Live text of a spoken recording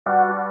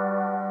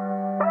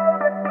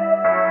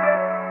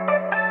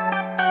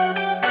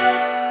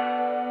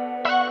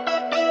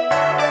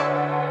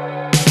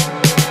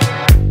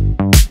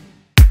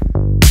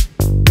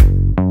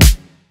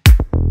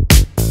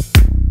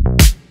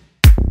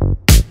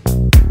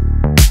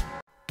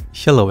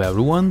Hello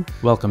everyone,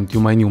 welcome to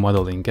my new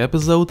modeling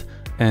episode,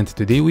 and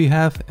today we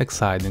have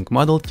exciting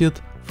model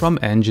kit from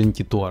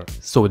Enginekitor.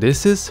 So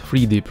this is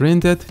 3D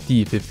printed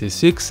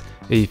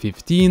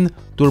T56A15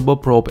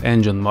 turboprop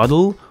engine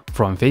model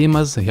from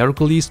famous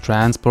Hercules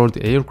transport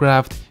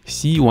aircraft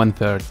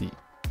C-130.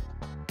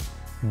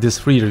 This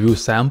free review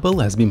sample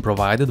has been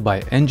provided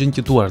by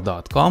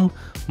Enginekitor.com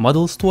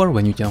model store,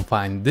 when you can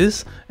find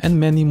this and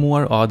many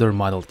more other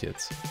model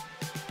kits.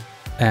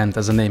 And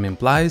as the name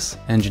implies,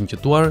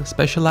 Enginekitor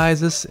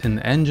specializes in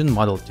engine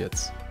model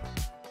kits.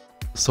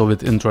 So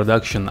with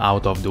introduction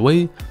out of the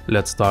way,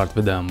 let's start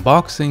with the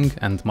unboxing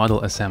and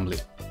model assembly.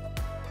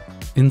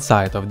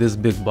 Inside of this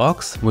big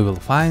box we will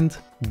find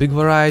big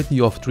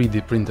variety of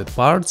 3D printed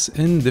parts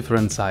in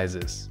different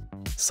sizes.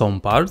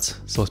 Some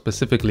parts, so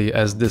specifically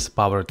as this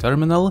power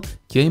terminal,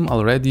 came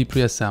already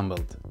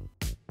pre-assembled.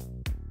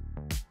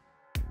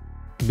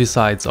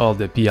 Besides all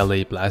the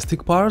PLA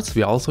plastic parts,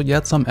 we also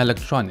get some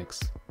electronics.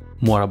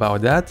 More about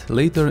that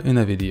later in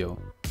a video.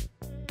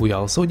 We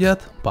also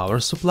get power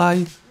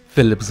supply,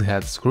 Phillips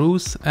head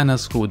screws and a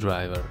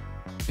screwdriver.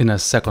 In a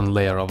second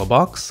layer of a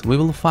box we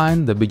will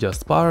find the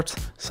biggest parts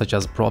such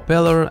as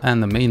propeller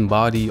and the main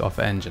body of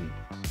engine.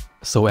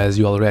 So as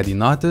you already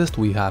noticed,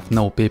 we have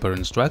no paper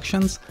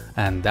instructions,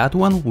 and that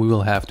one we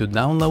will have to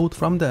download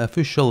from the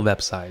official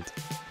website.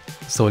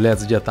 So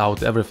let's get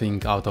out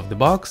everything out of the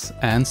box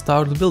and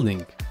start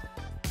building.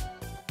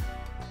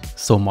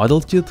 So model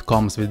kit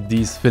comes with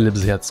these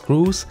Phillips head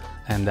screws,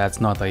 and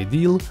that's not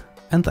ideal,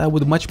 and I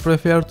would much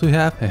prefer to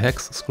have a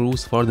hex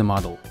screws for the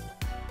model.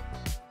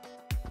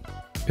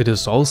 It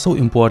is also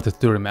important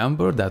to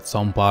remember that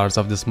some parts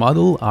of this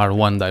model are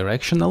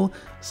one-directional,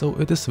 so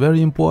it is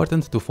very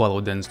important to follow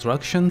the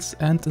instructions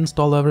and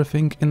install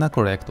everything in a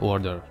correct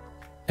order.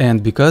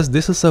 And because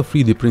this is a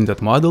 3D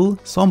printed model,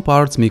 some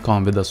parts may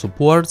come with the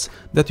supports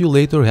that you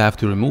later have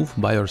to remove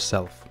by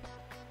yourself.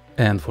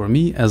 And for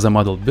me, as a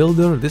model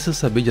builder, this is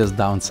the biggest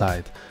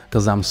downside,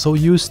 cause I'm so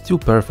used to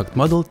perfect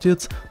model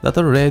kits that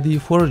are ready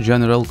for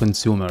general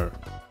consumer.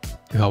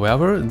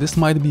 However, this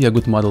might be a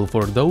good model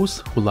for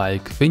those who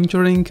like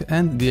tinkering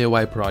and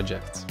DIY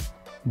projects.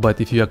 But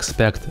if you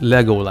expect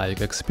Lego-like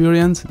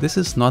experience, this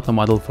is not a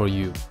model for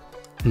you.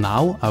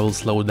 Now I will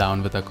slow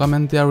down with a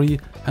commentary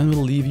and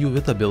will leave you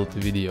with a build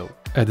video.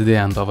 At the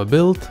end of a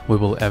build, we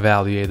will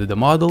evaluate the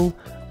model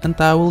and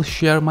I will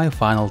share my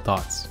final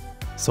thoughts.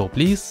 So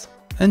please,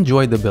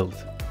 enjoy the build.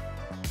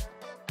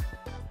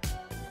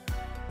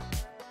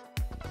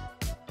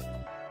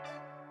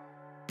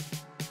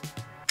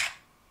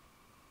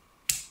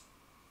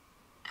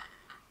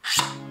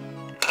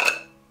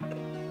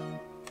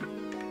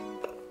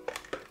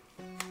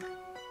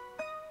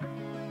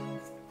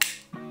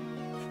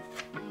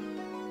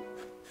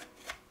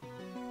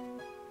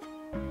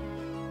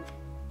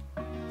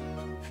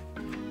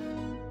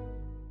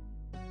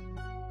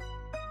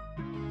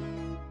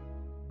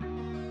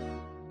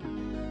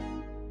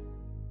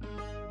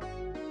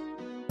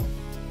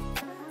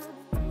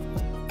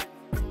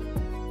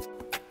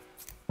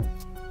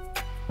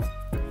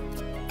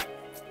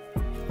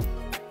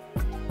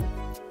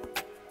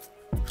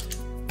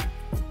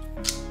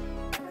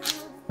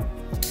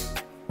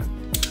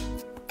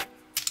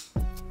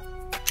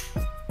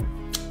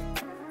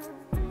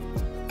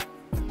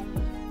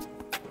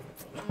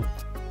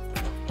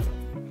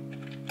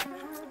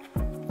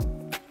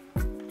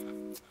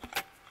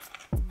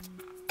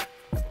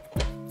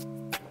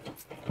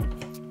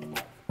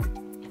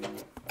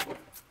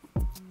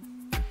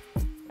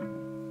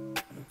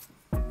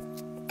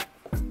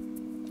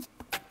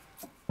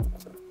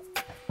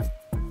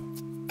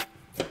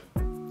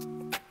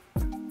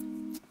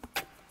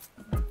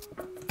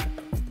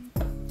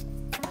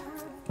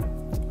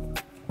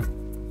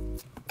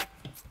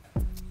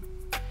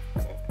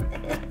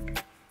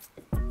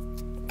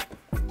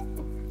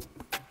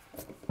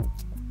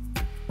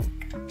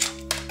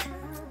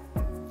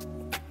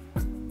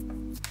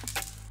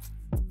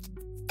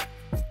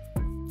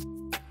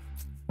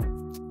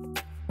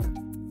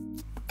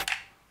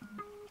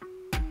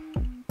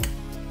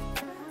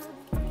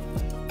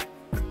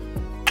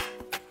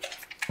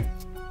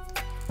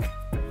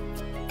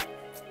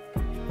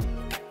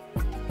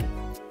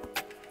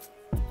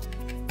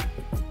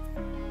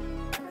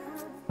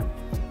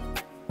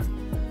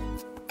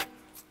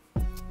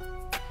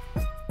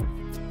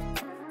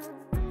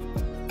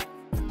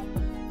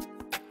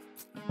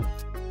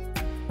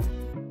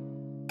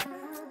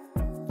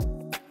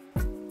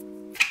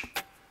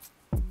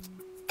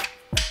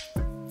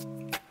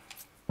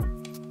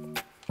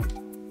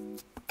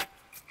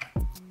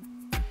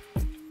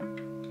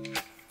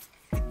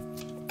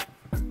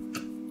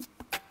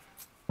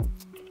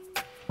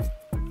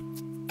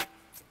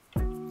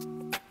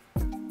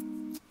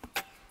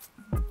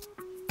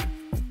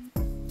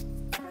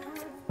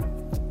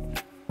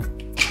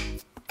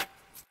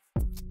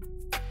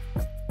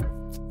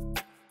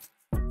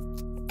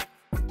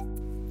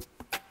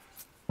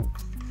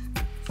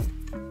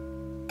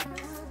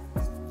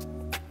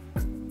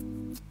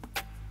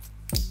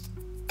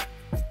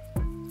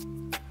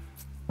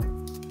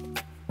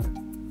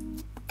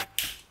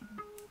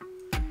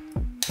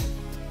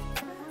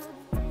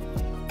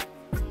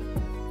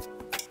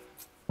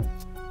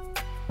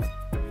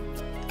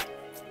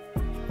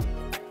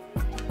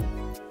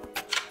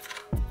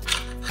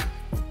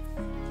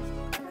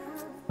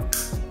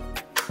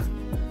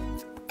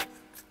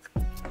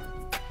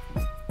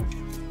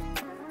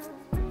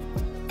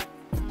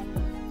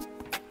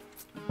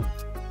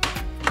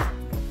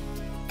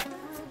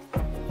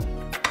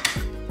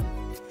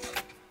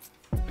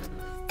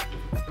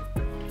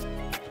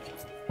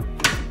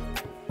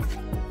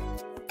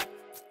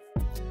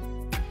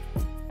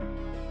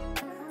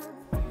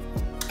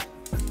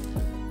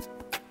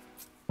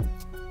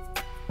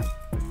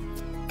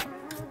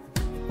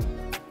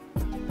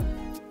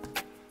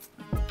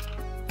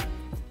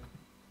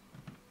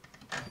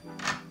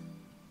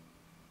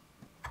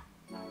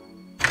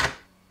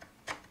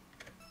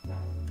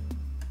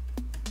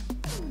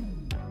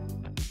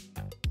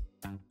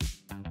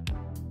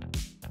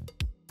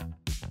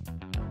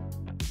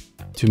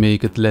 To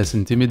make it less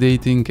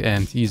intimidating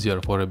and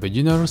easier for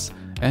beginners,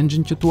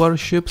 Enginekitor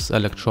ships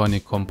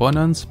electronic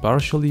components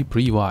partially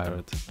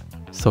pre-wired.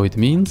 So it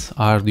means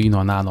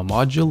Arduino Nano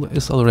module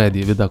is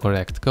already with the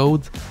correct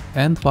code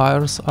and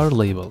wires are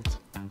labeled.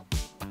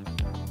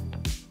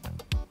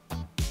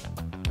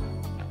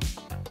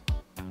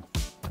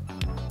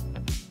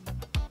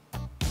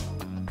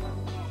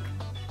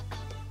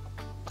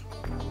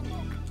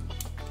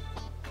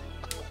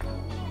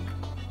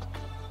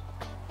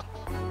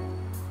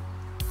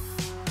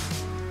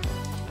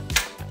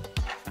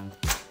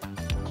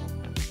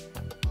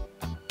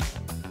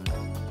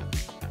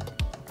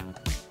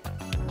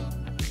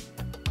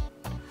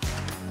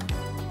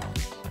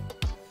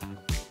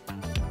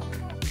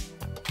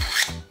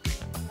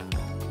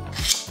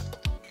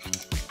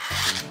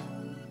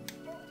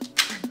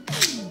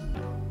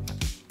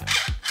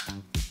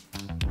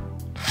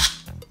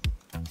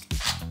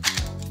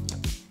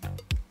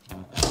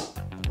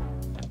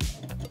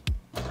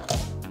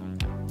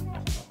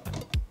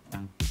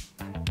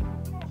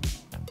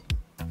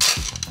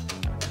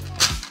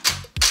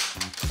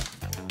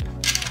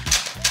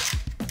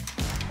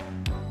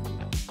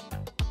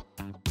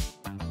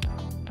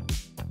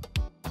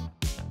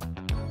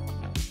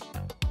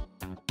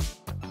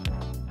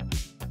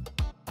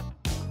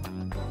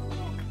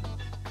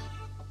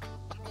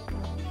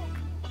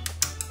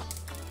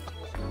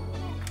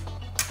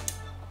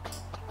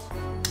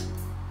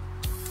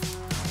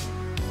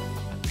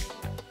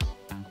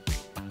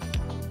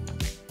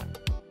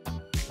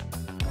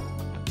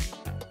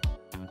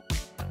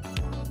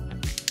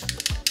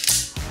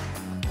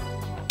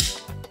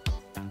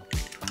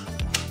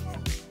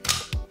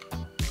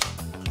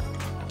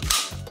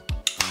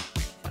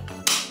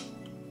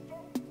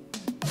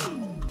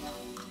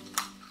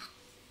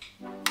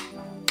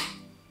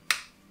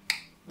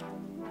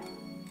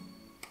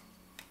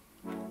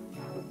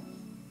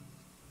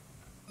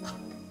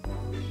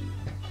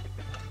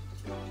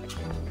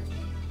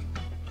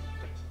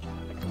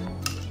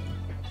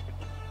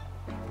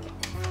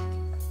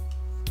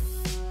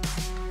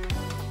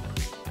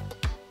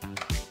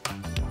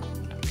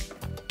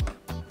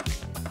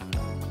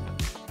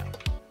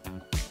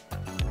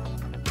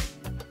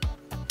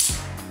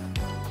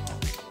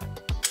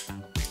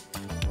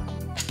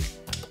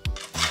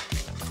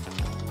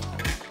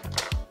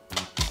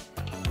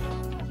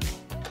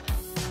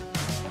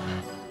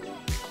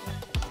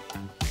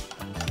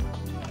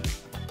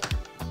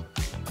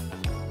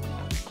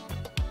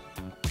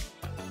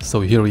 So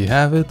here we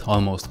have it,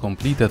 almost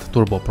completed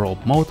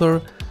turboprop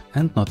motor,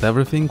 and not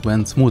everything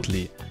went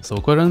smoothly,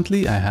 so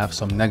currently I have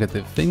some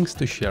negative things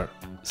to share.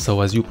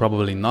 So as you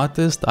probably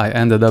noticed, I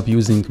ended up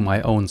using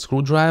my own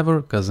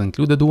screwdriver, cause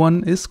included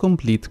one is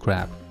complete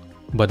crap.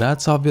 But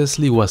that's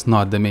obviously was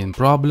not the main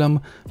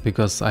problem,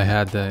 because I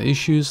had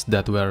issues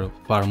that were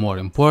far more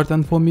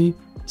important for me.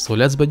 So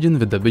let's begin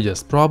with the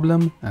biggest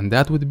problem, and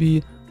that would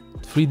be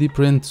 3D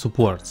print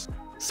supports.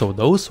 So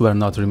those were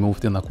not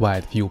removed in a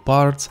quite few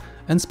parts,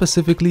 and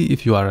specifically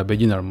if you are a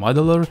beginner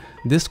modeler,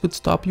 this could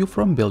stop you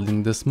from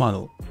building this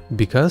model.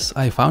 Because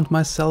I found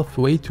myself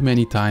way too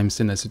many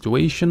times in a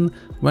situation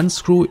when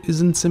screw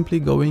isn't simply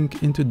going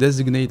into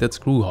designated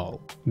screw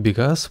hole,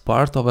 because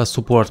part of a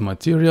support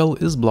material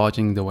is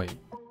blocking the way.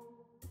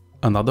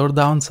 Another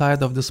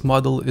downside of this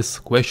model is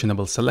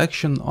questionable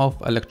selection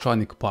of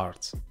electronic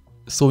parts.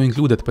 So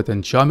included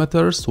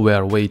potentiometers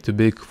were way too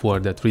big for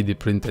the 3D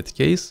printed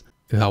case.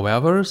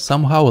 However,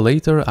 somehow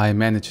later I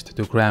managed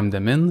to cram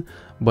them in,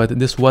 but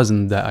this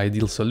wasn't the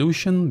ideal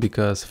solution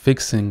because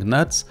fixing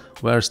nuts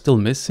were still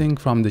missing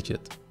from the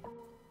kit.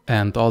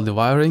 And all the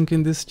wiring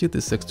in this kit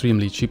is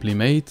extremely cheaply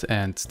made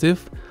and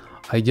stiff.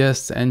 I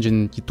guess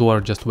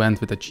Enginekitor just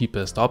went with the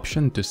cheapest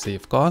option to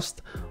save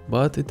cost,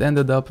 but it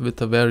ended up with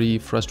a very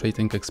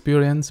frustrating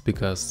experience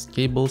because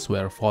cables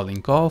were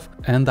falling off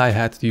and I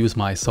had to use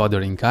my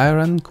soldering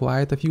iron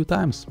quite a few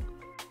times.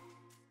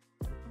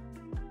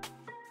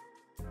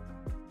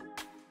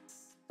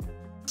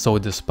 So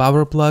this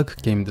power plug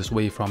came this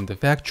way from the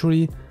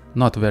factory,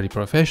 not very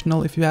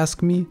professional if you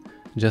ask me,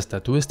 just a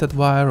twisted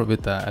wire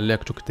with a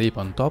electric tape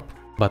on top,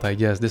 but I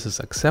guess this is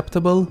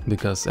acceptable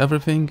because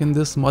everything in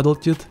this model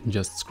kit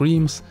just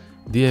screams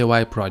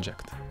DIY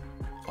project.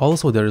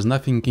 Also there is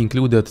nothing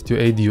included to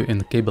aid you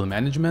in cable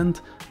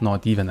management,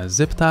 not even a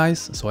zip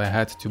ties, so I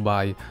had to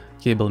buy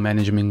cable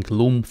management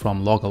loom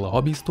from local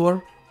hobby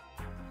store.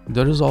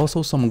 There is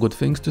also some good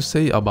things to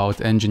say about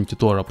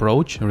Enginekitor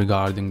approach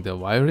regarding the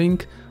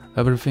wiring.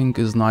 Everything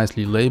is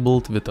nicely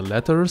labeled with the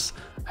letters,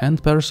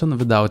 and person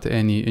without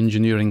any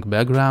engineering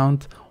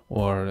background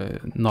or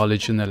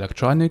knowledge in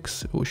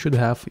electronics should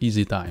have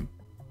easy time.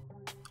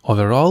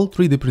 Overall,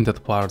 3D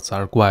printed parts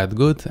are quite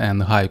good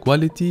and high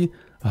quality,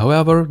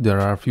 however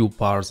there are few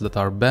parts that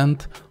are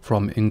bent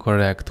from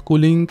incorrect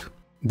cooling.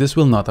 This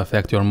will not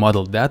affect your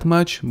model that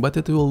much, but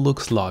it will look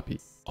sloppy.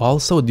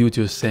 Also, due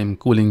to same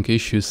cooling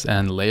issues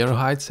and layer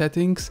height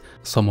settings,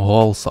 some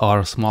holes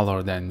are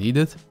smaller than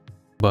needed.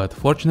 But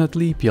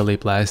fortunately, PLA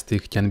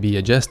plastic can be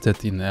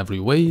adjusted in every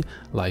way,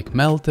 like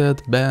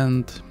melted,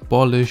 bent,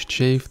 polished,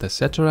 shaved,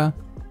 etc.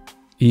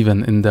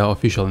 Even in the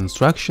official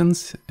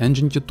instructions,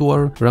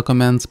 Enginekitor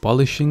recommends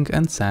polishing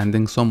and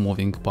sanding some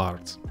moving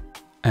parts.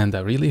 And I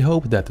really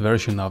hope that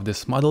version of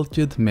this model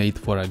kit made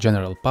for a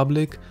general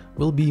public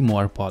will be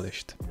more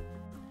polished.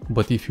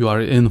 But if you are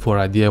in for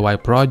a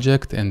DIY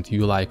project and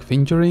you like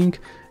fingering,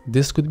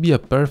 this could be a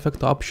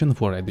perfect option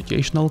for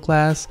educational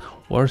class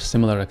or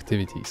similar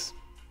activities.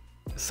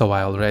 So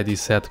I already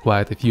said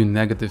quite a few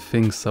negative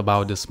things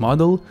about this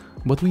model,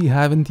 but we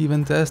haven't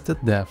even tested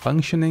the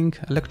functioning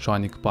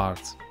electronic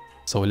parts.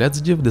 So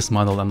let's give this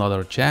model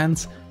another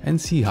chance and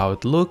see how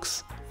it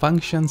looks,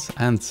 functions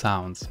and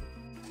sounds.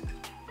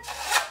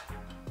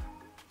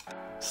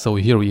 So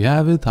here we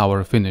have it,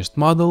 our finished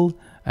model,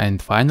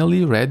 and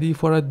finally ready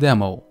for a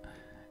demo.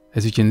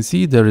 As you can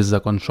see, there is a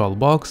control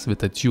box with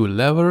the two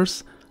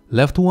levers.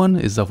 Left one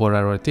is for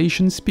a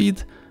rotation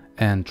speed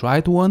and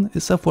right one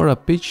is for a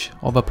pitch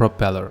of a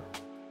propeller.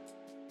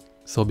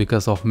 So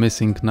because of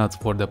missing nuts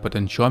for the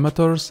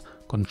potentiometers,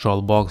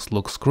 control box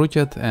looks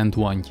crooked and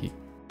wonky.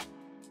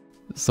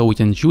 So we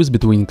can choose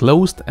between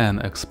closed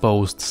and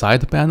exposed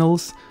side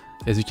panels.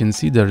 As you can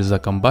see, there is a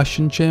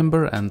combustion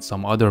chamber and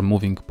some other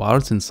moving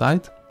parts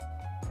inside.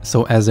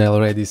 So as I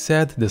already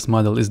said, this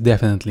model is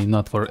definitely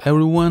not for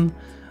everyone.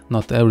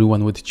 Not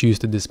everyone would choose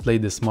to display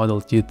this model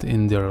kit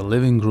in their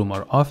living room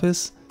or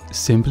office,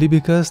 simply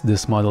because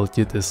this model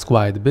kit is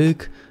quite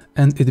big,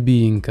 and it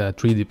being a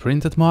 3D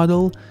printed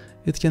model,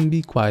 it can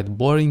be quite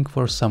boring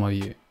for some of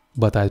you.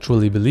 But I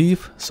truly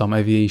believe some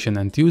aviation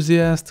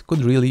enthusiasts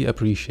could really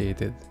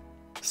appreciate it.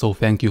 So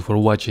thank you for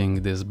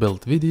watching this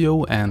build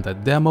video and a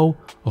demo,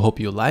 hope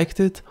you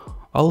liked it.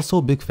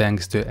 Also big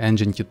thanks to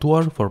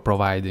Enginekitor for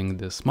providing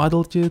this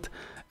model kit,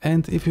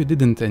 and if you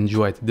didn't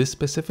enjoy this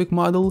specific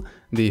model,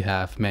 they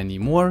have many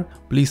more,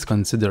 please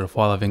consider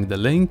following the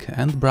link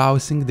and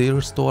browsing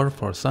their store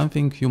for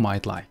something you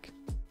might like.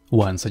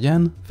 Once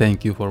again,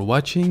 thank you for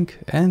watching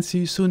and see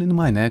you soon in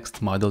my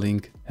next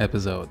modeling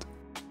episode.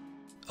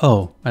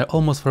 Oh, I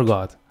almost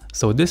forgot,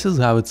 so this is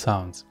how it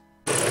sounds.